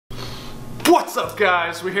What's up,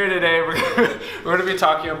 guys? We're here today. We're going to be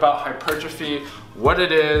talking about hypertrophy, what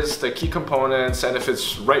it is, the key components, and if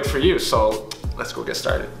it's right for you. So let's go get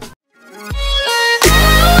started.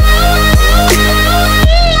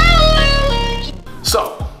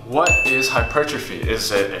 So what is hypertrophy?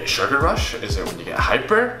 Is it a sugar rush? Is it when you get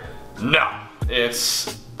hyper? No,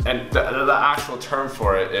 and the actual term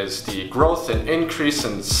for it is the growth and increase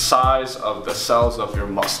in size of the cells of your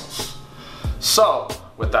muscles. So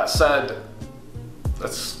with that said,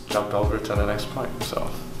 let's jump over to the next point. So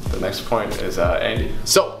the next point is Andy.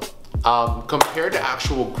 So compared to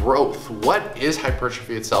actual growth, what is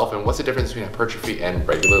hypertrophy itself, and what's the difference between hypertrophy and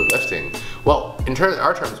regular lifting? Well, in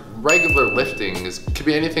our terms, regular lifting could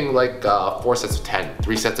be anything like 4 sets of 10,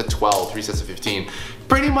 3 sets of 12, 3 sets of 15.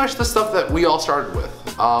 Pretty much the stuff that we all started with.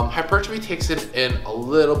 Hypertrophy takes it in a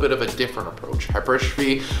little bit of a different approach.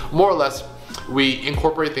 Hypertrophy, more or less, we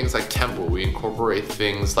incorporate things like tempo, we incorporate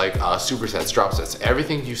things like supersets, drop sets,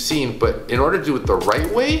 everything you've seen, but in order to do it the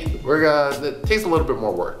right way, it takes a little bit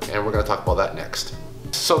more work, and we're gonna talk about that next.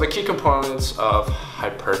 So the key components of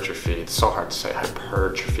hypertrophy, it's so hard to say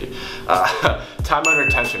hypertrophy. Time under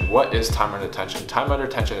tension. What is time under tension? Time under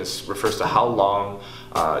tension refers to how long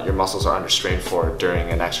your muscles are under strain for during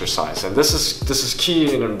an exercise. And this is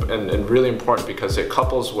key and really important because it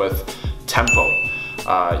couples with tempo.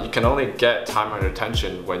 You can only get time under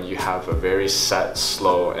tension when you have a very set,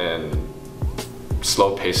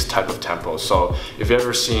 slow-paced type of tempo. So if you've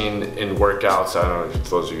ever seen in workouts, I don't know if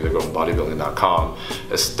those of you that go on bodybuilding.com,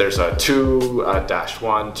 there's a 2-1,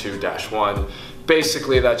 2-1.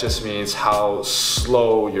 Basically that just means how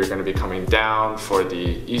slow you're going to be coming down for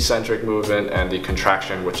the eccentric movement and the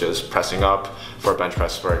contraction, which is pressing up for a bench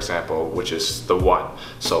press, for example, which is the 1.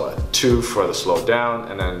 So a 2 for the slow down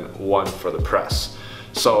and then 1 for the press.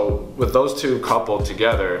 So with those two coupled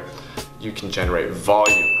together, you can generate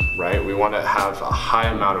volume, right? We want to have a high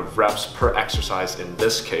amount of reps per exercise in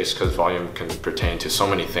this case, because volume can pertain to so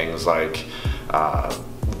many things like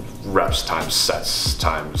reps times sets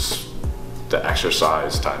times the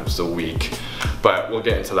exercise times the week, but we'll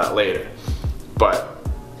get into that later. But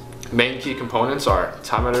main key components are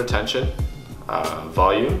time under tension,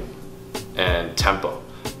 volume, and tempo.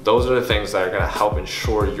 Those are the things that are going to help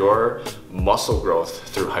ensure your muscle growth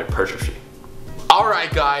through hypertrophy.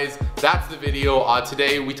 Alright guys, that's the video.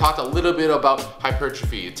 Today we talked a little bit about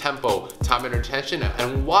hypertrophy, tempo, time under tension,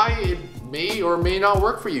 and why it may or may not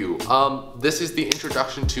work for you. This is the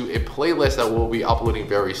introduction to a playlist that we'll be uploading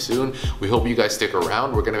very soon. We hope you guys stick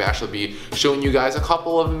around. We're going to actually be showing you guys a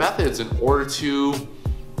couple of methods in order to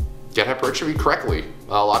get hypertrophy correctly.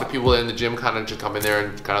 A lot of people in the gym kind of just come in there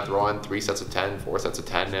and kind of throw on 3 sets of 10, 4 sets of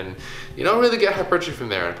 10, and you don't really get hypertrophy from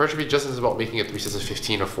there. And hypertrophy just isn't about making it 3 sets of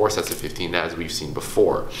 15 or 4 sets of 15 as we've seen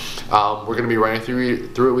before. We're going to be running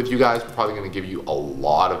through it with you guys. We're probably going to give you a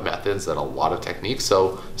lot of methods and a lot of techniques,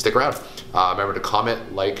 so stick around. Remember to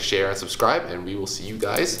comment, like, share, and subscribe, and we will see you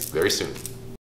guys very soon.